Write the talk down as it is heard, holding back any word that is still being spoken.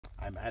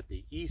I'm at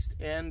the east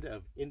end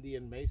of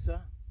Indian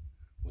Mesa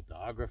with the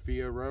Agua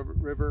Fria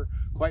River,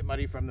 quite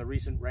muddy from the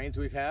recent rains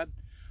we've had,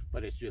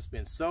 but it's just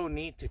been so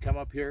neat to come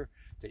up here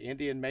to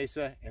Indian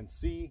Mesa and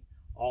see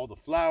all the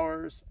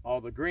flowers, all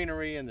the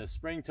greenery in the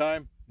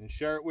springtime, and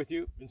share it with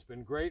you. It's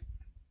been great.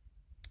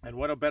 And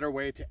what a better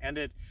way to end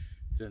it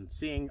than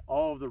seeing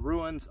all of the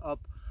ruins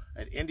up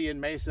at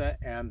Indian Mesa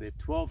and the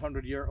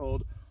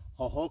 1,200-year-old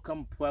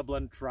Hohokam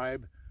Pueblan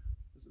tribe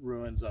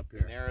ruins up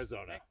here in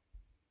Arizona.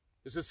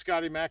 This is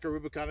Scotty Mack of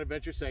Rubicon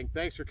Adventure saying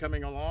thanks for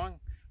coming along.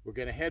 We're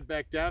going to head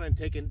back down and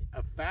take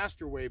a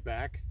faster way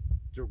back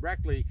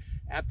directly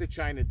at the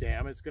China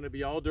Dam. It's going to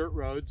be all dirt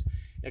roads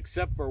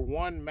except for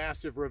one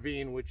massive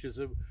ravine which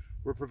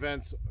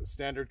prevents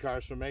standard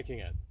cars from making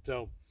it.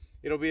 So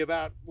it'll be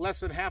about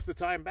less than half the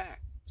time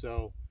back.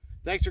 So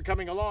thanks for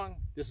coming along.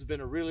 This has been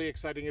a really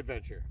exciting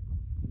adventure.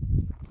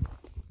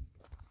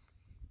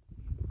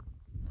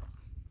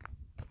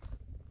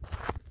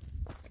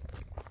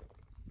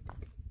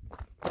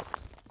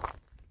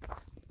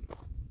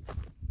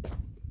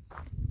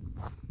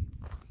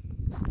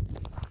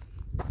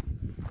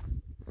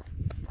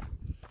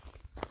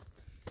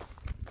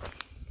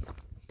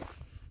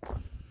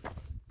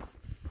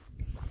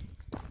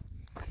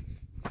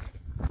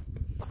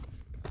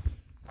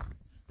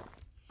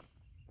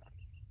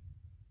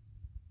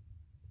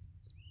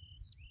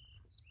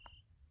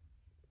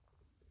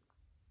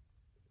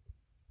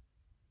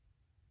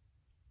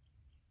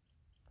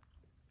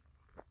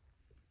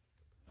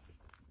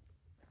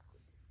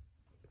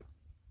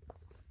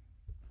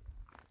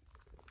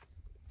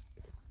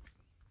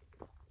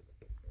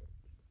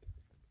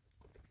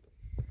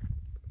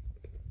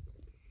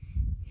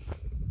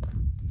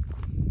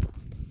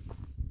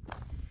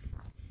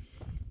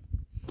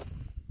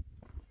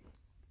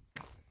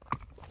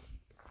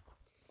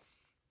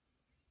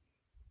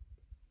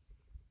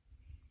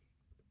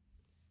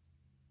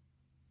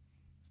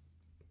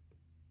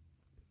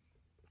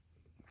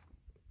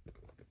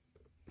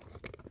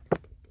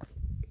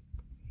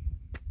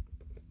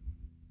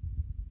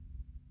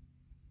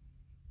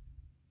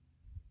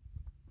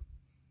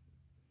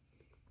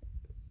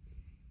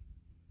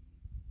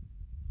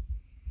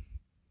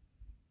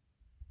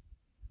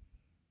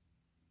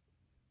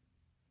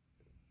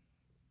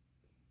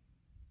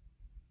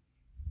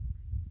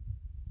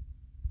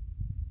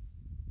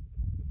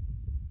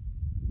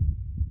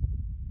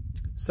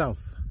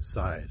 South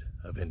side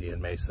of Indian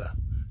Mesa.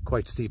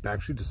 Quite steep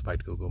actually,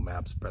 despite Google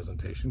Maps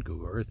presentation,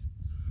 Google Earth.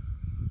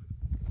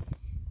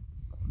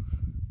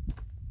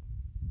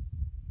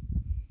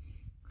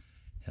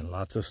 And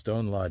lots of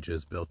stone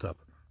lodges built up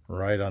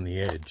right on the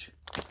edge,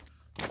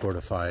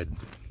 fortified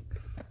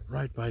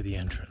right by the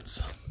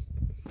entrance,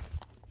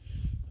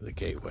 the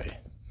gateway.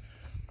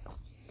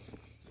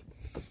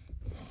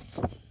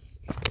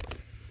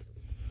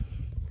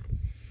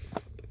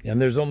 And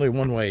there's only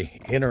one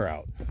way in or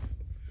out.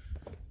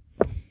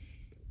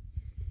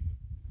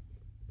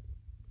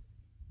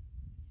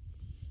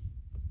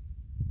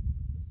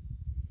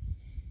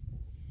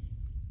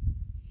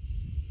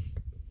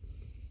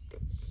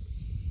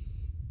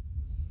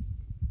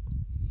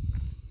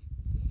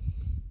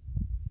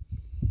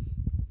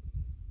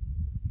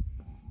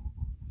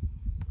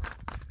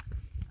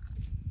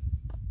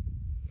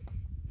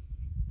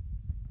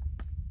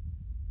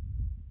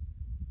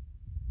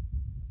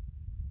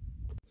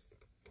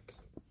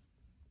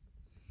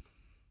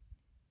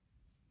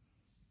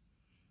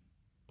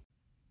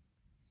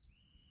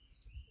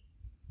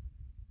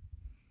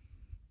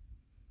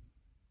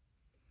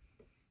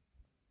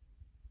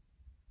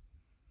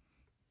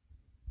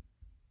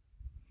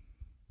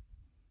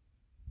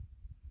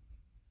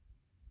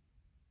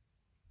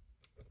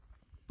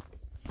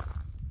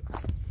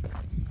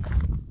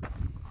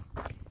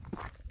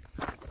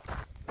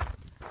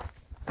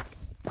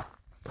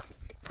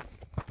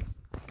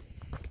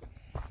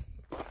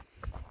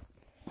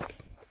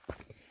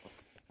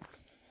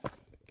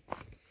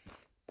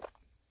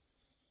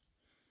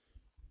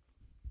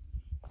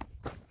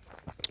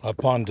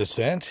 Upon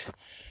descent,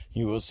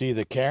 you will see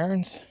the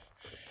cairns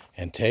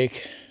and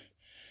take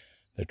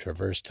the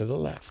traverse to the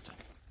left.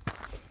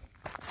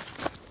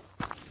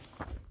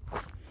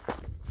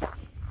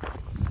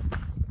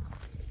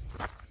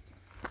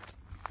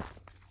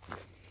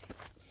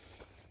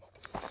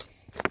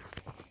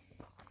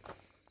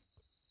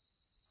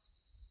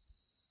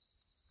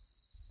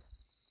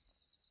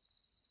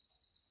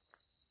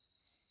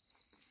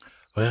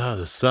 Well,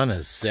 the sun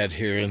has set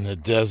here in the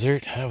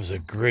desert. That was a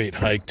great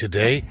hike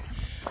today.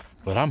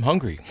 But I'm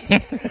hungry.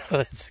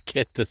 Let's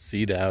get the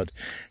seat out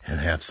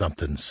and have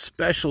something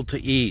special to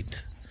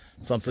eat.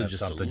 Something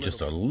just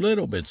a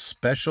little bit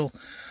special,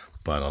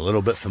 but a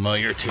little bit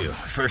familiar too.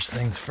 First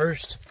things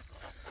first.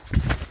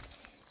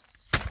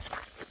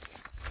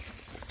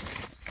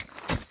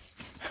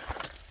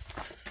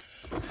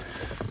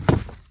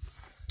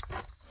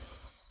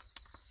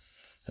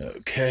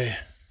 Okay.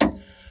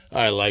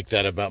 I like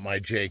that about my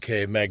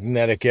JK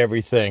magnetic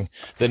everything.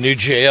 The new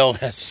JL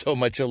has so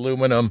much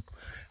aluminum,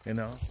 you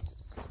know.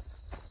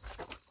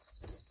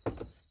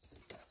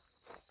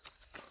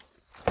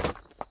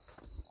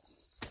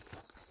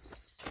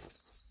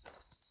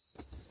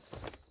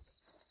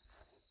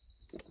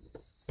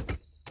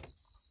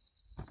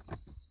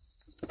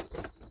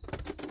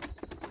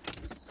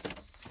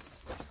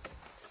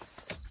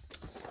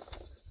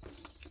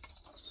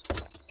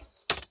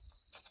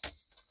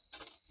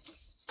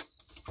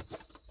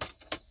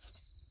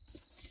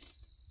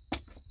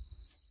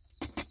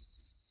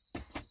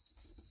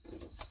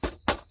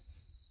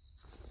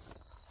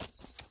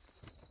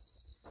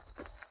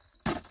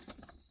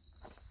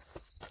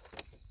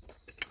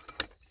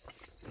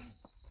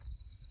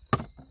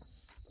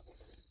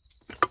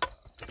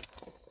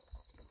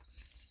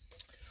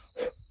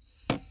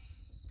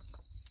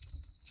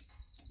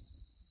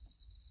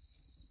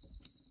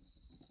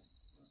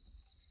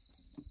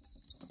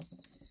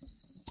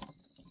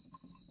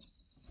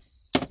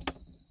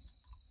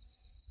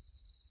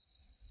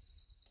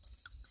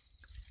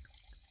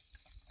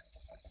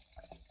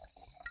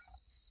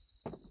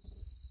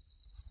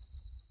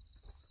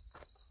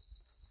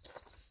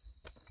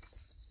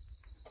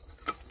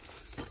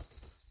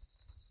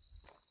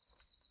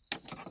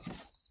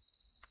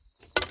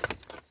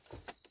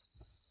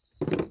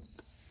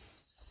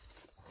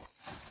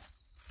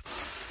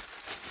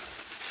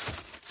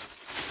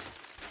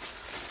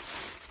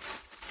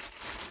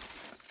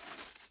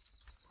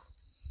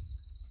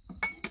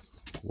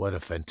 What a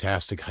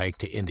fantastic hike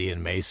to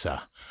Indian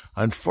Mesa.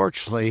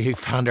 Unfortunately, we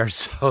found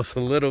ourselves a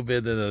little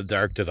bit in the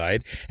dark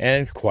tonight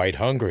and quite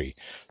hungry.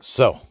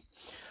 So,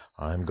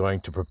 I'm going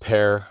to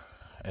prepare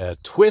a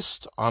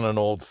twist on an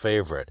old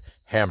favorite,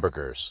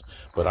 hamburgers.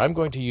 But I'm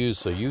going to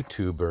use the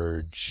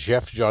YouTuber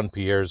Chef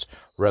Jean-Pierre's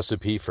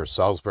recipe for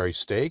Salisbury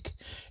steak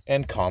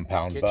and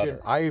compound butter.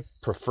 I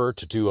prefer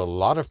to do a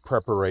lot of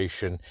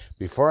preparation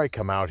before I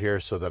come out here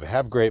so that I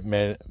have great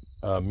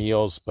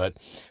meals, but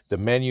the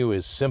menu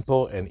is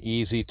simple and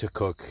easy to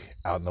cook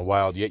out in the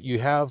wild, yet you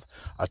have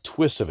a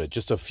twist of it,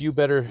 just a few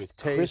better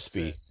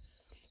crispy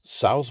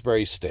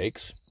Salisbury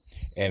steaks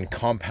and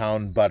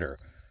compound butter.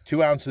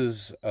 2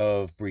 ounces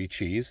of brie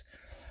cheese,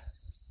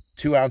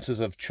 2 ounces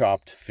of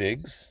chopped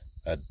figs,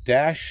 a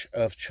dash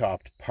of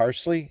chopped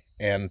parsley,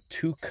 and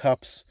 2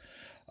 cups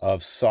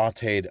of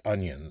sauteed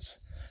onions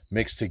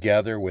mixed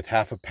together with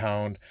half a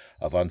pound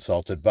of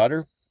unsalted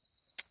butter,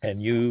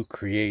 and you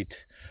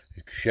create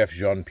Chef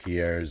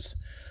Jean-Pierre's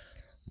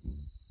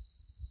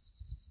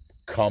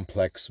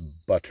complex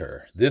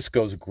butter. This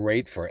goes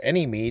great for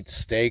any meat,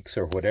 steaks,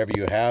 or whatever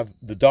you have.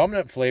 The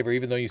dominant flavor,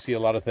 even though you see a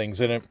lot of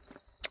things in it,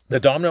 the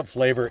dominant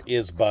flavor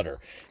is butter.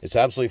 It's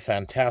absolutely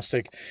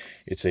fantastic.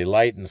 It's a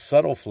light and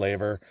subtle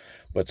flavor,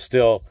 but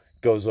still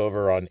goes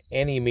over on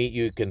any meat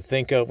you can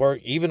think of, or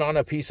even on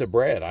a piece of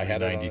bread. I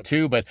had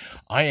 92, but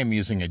I am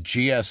using a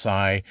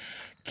GSI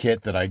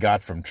kit that I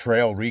got from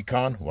Trail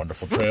Recon.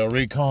 Wonderful Trail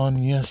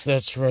Recon. Yes,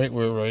 that's right.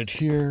 We're right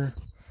here.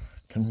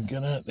 Can we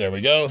get it? There we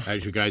go.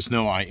 As you guys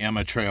know, I am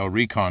a Trail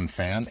Recon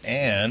fan,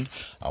 and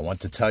I want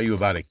to tell you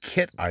about a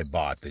kit I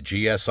bought, the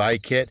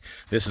GSI kit.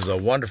 This is a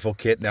wonderful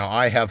kit. Now,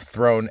 I have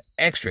thrown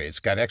extra. It's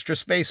got extra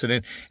space in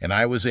it, and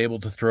I was able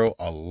to throw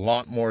a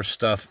lot more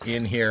stuff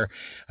in here.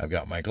 I've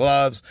got my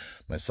gloves,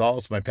 my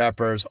salts, my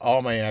peppers,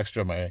 all my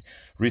extra, my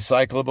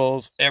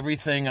recyclables,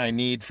 everything I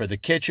need for the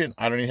kitchen.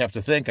 I don't even have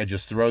to think. I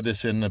just throw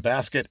this in the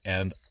basket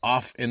and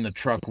off in the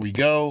truck we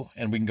go,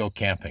 and we can go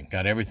camping.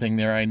 Got everything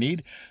there I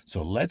need.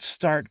 So let's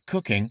start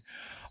cooking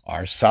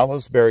our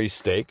Salisbury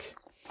steak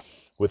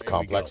with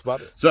complex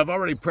butter. So I've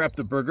already prepped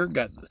the burger.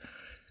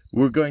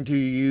 We're going to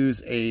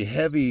use a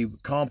heavy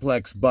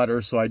complex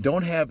butter, so I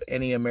don't have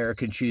any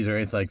American cheese or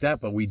anything like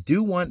that, but we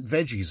do want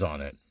veggies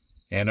on it.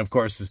 And of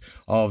course,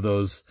 all of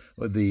those,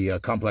 the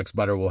complex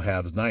butter will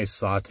have nice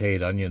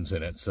sauteed onions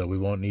in it, so we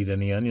won't need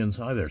any onions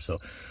either. So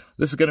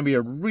this is going to be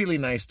a really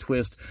nice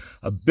twist,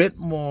 a bit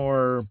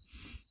more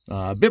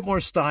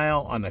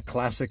style on a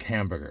classic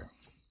hamburger.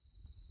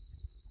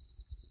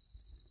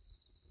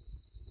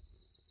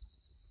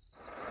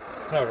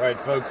 All right,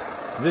 folks,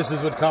 this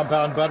is what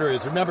compound butter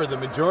is. Remember, the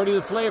majority of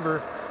the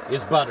flavor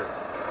is butter.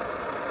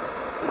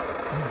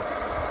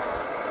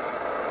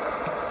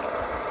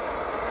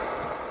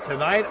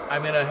 Tonight,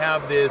 I'm going to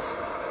have this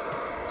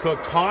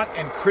cooked hot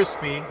and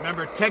crispy.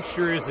 Remember,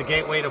 texture is the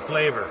gateway to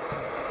flavor.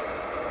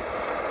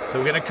 So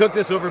we're going to cook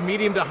this over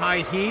medium to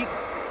high heat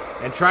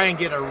and try and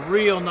get a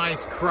real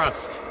nice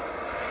crust.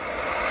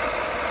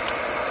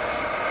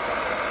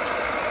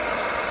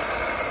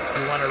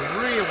 You want a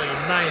really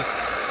nice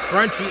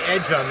crunchy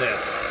edge on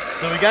this.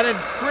 So we got it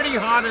pretty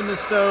hot in the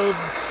stove,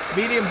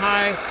 medium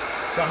high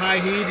to high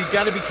heat. You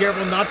got to be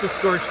careful not to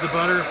scorch the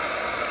butter.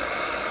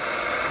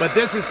 But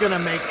this is going to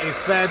make a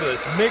fabulous,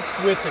 mixed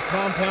with the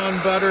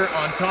compound butter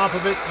on top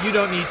of it. You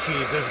don't need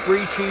cheese. There's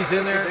brie cheese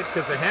in there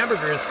because the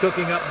hamburger is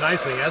cooking up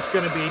nicely. That's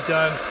going to be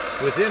done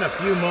within a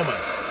few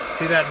moments.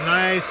 See that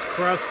nice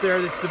crust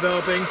there that's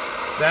developing?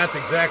 That's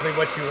exactly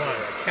what you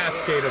want, a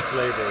cascade of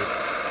flavors.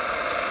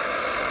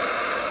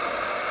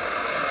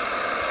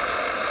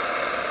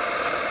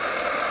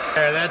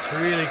 There, that's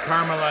really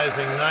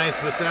caramelizing nice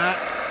with that.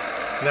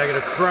 And I get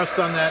a crust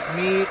on that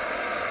meat.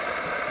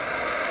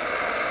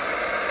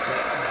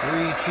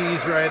 Brie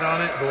cheese right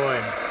on it.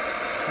 Boy,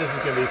 this is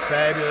going to be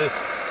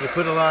fabulous. You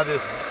put a lot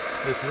of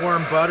this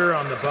warm butter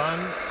on the bun.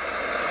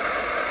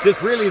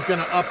 This really is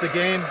going to up the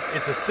game.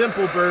 It's a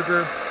simple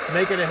burger.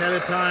 Make it ahead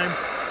of time.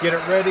 Get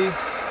it ready.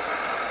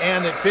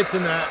 And it fits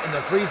in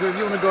the freezer. If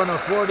you want to go on a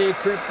 4-day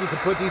trip, you can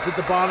put these at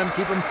the bottom,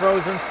 keep them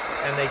frozen,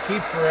 and they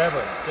keep forever.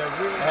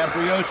 I have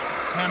brioche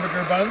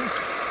hamburger buns.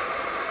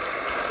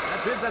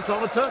 That's it. That's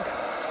all it took.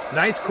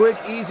 Nice, quick,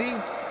 easy.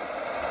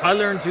 I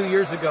learned 2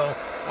 years ago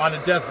on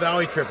a Death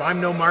Valley trip. I'm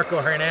no Marco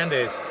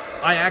Hernandez.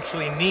 I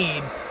actually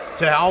need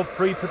to help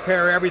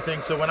prepare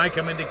everything, so when I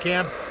come into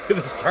camp, if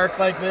it's dark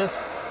like this,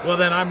 well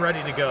then I'm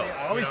ready to go.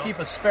 I always keep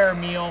a spare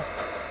meal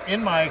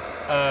in my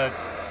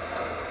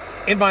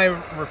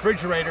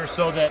refrigerator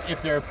so that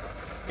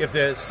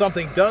if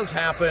something does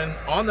happen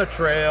on the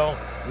trail,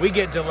 we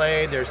get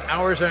delayed, there's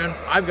hours in,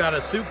 I've got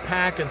a soup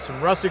pack and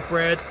some rustic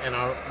bread and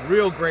a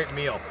real great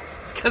meal.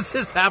 It's because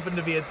this happened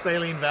to be at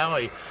Saline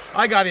Valley.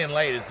 I got in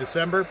late. It's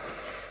December.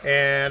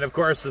 And of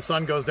course the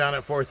sun goes down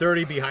at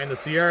 4:30 behind the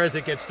Sierras.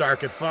 It gets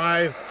dark at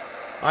 5.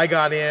 I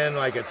got in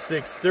like at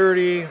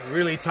 6:30,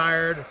 really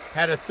tired.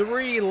 Had a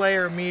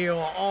 3-layer meal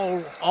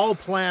all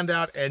planned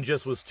out and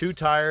just was too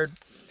tired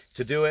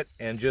to do it.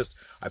 And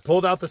I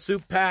pulled out the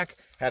soup pack,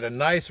 Had a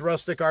nice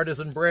rustic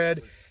artisan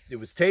bread. It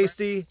was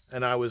tasty,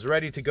 and I was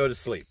ready to go to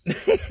sleep.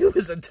 It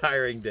was a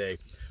tiring day.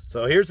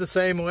 So here's the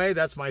same way.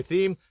 That's my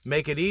theme.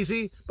 Make it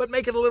easy, but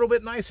make it a little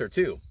bit nicer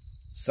too.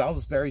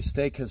 Salisbury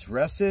steak has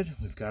rested.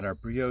 We've got our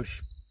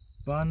brioche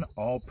bun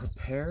all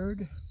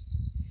prepared.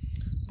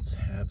 Let's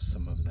have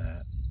some of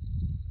that.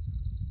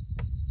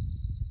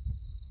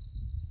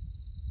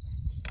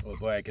 Oh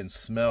boy, I can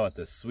smell it,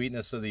 the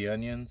sweetness of the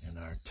onions and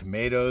our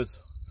tomatoes.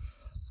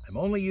 I'm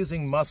only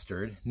using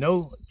mustard,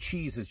 no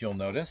cheese as you'll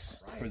notice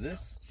for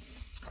this.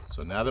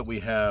 So now that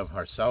we have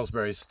our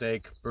Salisbury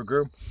steak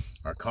burger,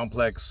 our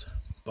complex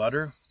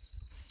butter,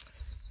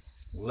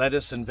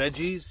 lettuce and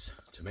veggies,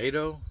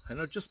 tomato,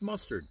 and just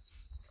mustard,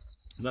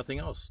 nothing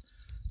else.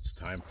 It's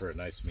time for a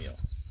nice meal.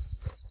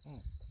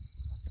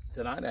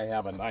 Tonight I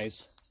have a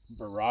nice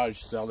Barrage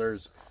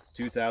Cellars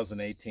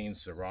 2018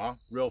 Syrah,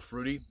 real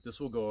fruity. This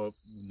will go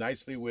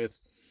nicely with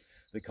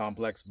the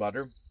complex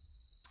butter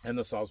and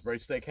the Salisbury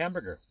steak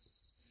hamburger.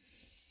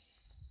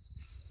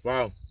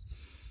 Wow.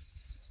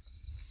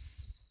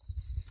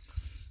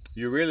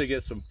 You really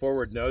get some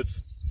forward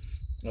notes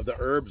of the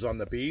herbs on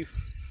the beef,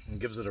 and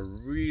gives it a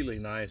really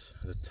nice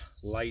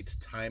light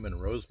thyme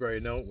and rosemary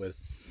note with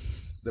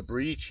the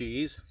brie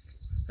cheese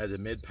as a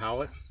mid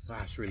palate.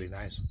 That's really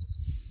nice.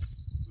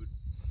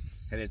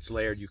 And it's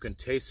layered. You can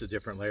taste the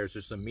different layers.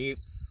 There's some meat.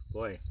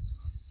 Boy.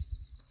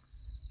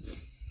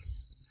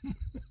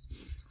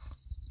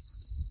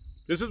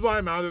 This is why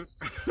I'm out of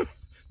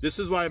this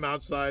is why I'm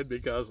outside,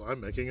 because I'm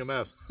making a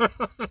mess.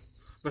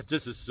 But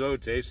this is so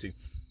tasty.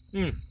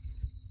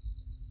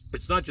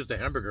 It's not just a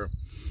hamburger.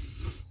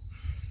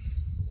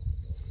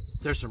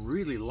 There's some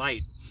really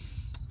light,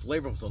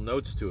 flavorful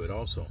notes to it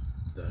also.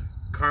 The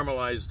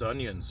caramelized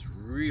onions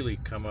really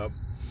come up.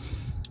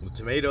 The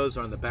tomatoes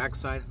on the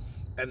backside.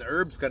 And the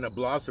herbs kind of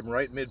blossom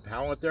right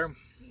mid-palate there.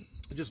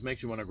 It just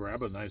makes you want to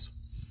grab a nice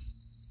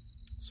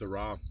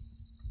Syrah.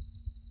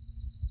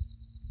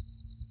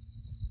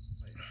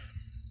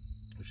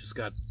 It's just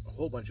got a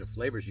whole bunch of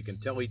flavors. You can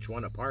tell each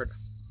one apart.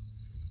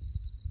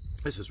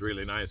 This is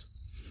really nice.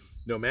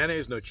 No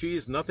mayonnaise, no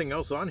cheese, nothing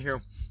else on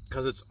here,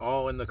 because it's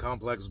all in the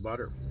complex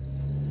butter.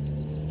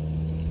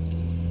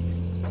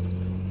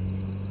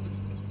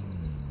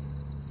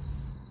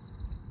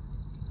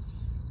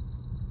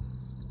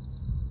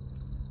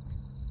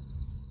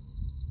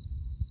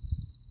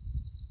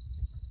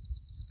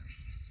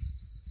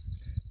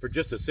 For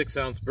just a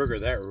 6-ounce burger,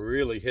 that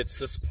really hits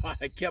the spot.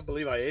 I can't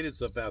believe I ate it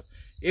so fast.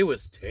 It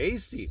was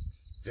tasty,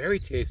 very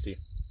tasty.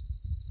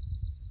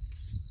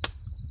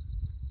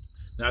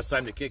 Now it's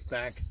time to kick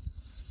back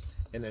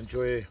and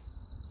enjoy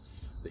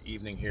the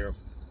evening here.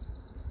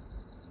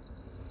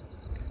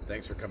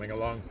 Thanks for coming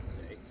along.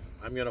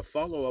 I'm gonna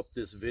follow up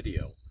this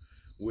video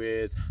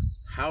with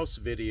house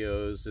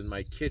videos in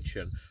my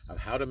kitchen of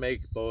how to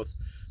make both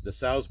the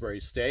Salisbury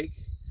steak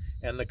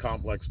and the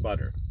complex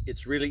butter.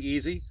 It's really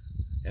easy.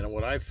 And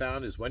what I've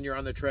found is when you're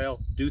on the trail,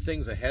 do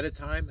things ahead of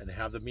time and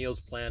have the meals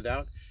planned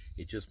out.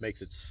 It just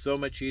makes it so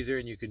much easier,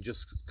 and you can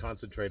just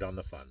concentrate on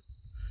the fun.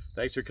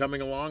 Thanks for coming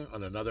along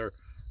on another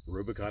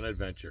Rubicon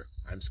adventure.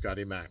 I'm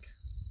Scotty Mac.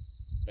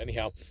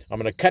 Anyhow, I'm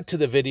going to cut to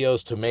the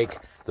videos to make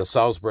the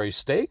Salisbury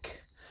steak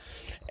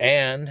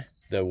and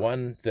the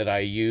one that I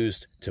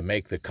used to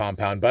make the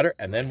compound butter,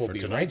 and then we'll be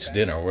tonight's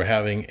dinner. We're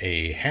having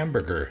a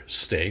hamburger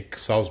steak,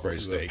 Salisbury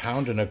steak,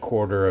 1.25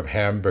 pounds of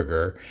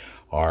hamburger.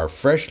 Our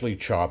freshly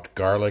chopped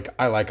garlic,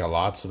 I like a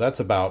lot, so that's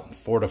about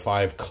 4 to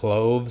 5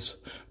 cloves,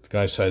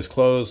 nice sized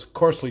cloves,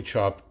 coarsely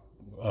chopped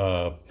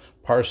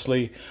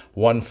parsley,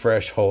 1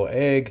 fresh whole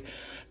egg,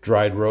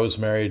 dried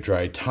rosemary,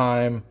 dried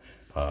thyme,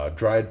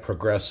 dried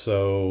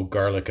Progresso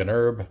garlic and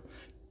herb,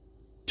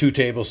 2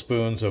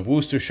 tablespoons of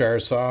Worcestershire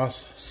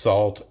sauce,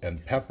 salt,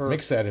 and pepper.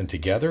 Mix that in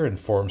together and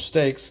form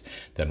steaks,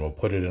 then we'll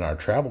put it in our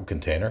travel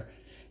container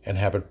and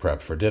have it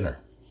prepped for dinner.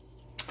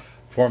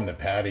 Form the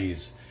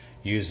patties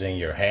using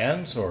your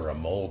hands or a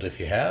mold if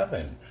you have,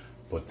 and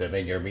put them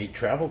in your meat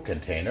travel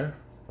container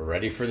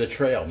ready for the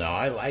trail. Now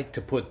I like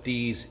to put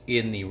these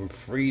in the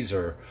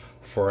freezer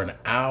for an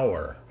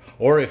hour,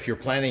 or if you're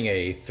planning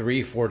a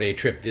 3-4 day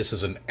trip, this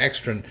is an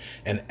excellent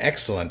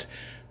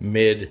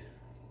mid-trip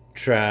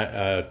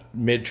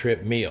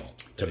meal.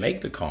 To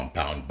make the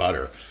compound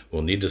butter,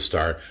 we'll need to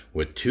start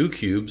with 2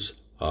 cubes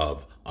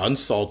of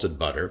unsalted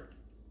butter,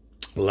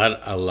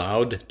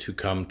 allowed to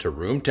come to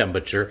room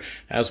temperature,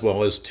 as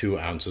well as 2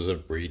 ounces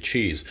of brie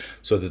cheese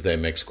so that they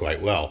mix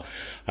quite well.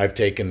 I've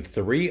taken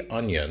 3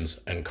 onions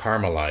and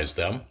caramelized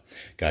them.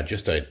 Got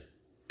just a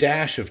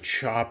dash of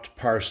chopped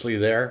parsley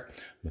there,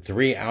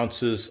 3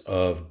 ounces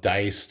of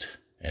diced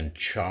and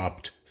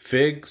chopped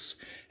figs,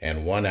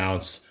 and 1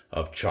 ounce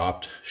of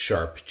chopped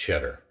sharp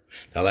cheddar.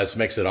 Now let's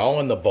mix it all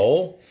in the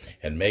bowl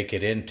and make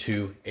it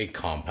into a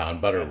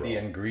compound butter roll. Add the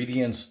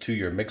ingredients to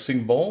your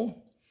mixing bowl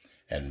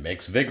and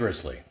mix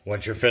vigorously.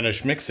 Once you're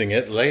finished mixing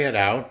it, lay it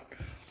out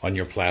on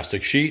your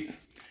plastic sheet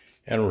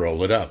and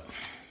roll it up.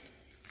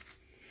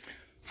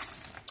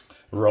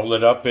 Roll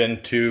it up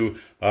into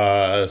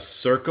a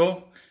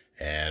circle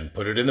and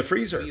put it in the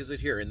freezer. Use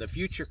it here. In the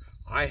future,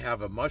 I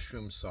have a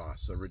mushroom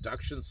sauce, a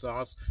reduction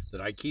sauce that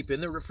I keep in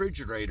the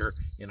refrigerator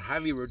in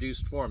highly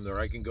reduced form. There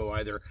I can go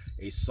either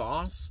a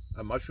sauce,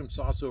 a mushroom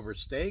sauce over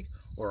steak,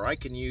 or I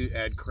can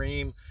add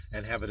cream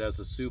and have it as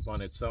a soup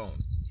on its own.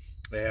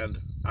 And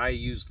I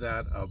use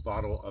that a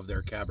bottle of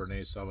their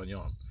Cabernet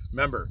Sauvignon.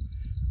 Remember,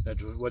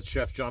 that's what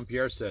Chef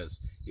Jean-Pierre says.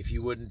 If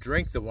you wouldn't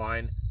drink the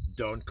wine,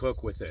 don't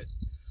cook with it.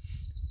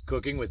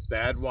 Cooking with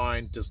bad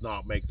wine does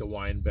not make the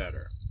wine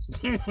better.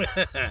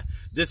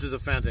 This is a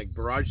fantastic,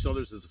 Barrage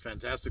Cellars is a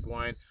fantastic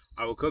wine.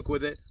 I will cook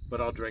with it,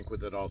 but I'll drink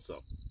with it also.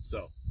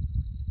 So,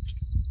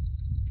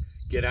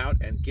 get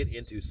out and get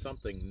into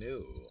something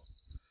new.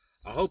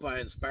 I hope I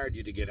inspired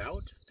you to get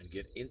out and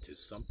get into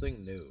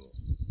something new.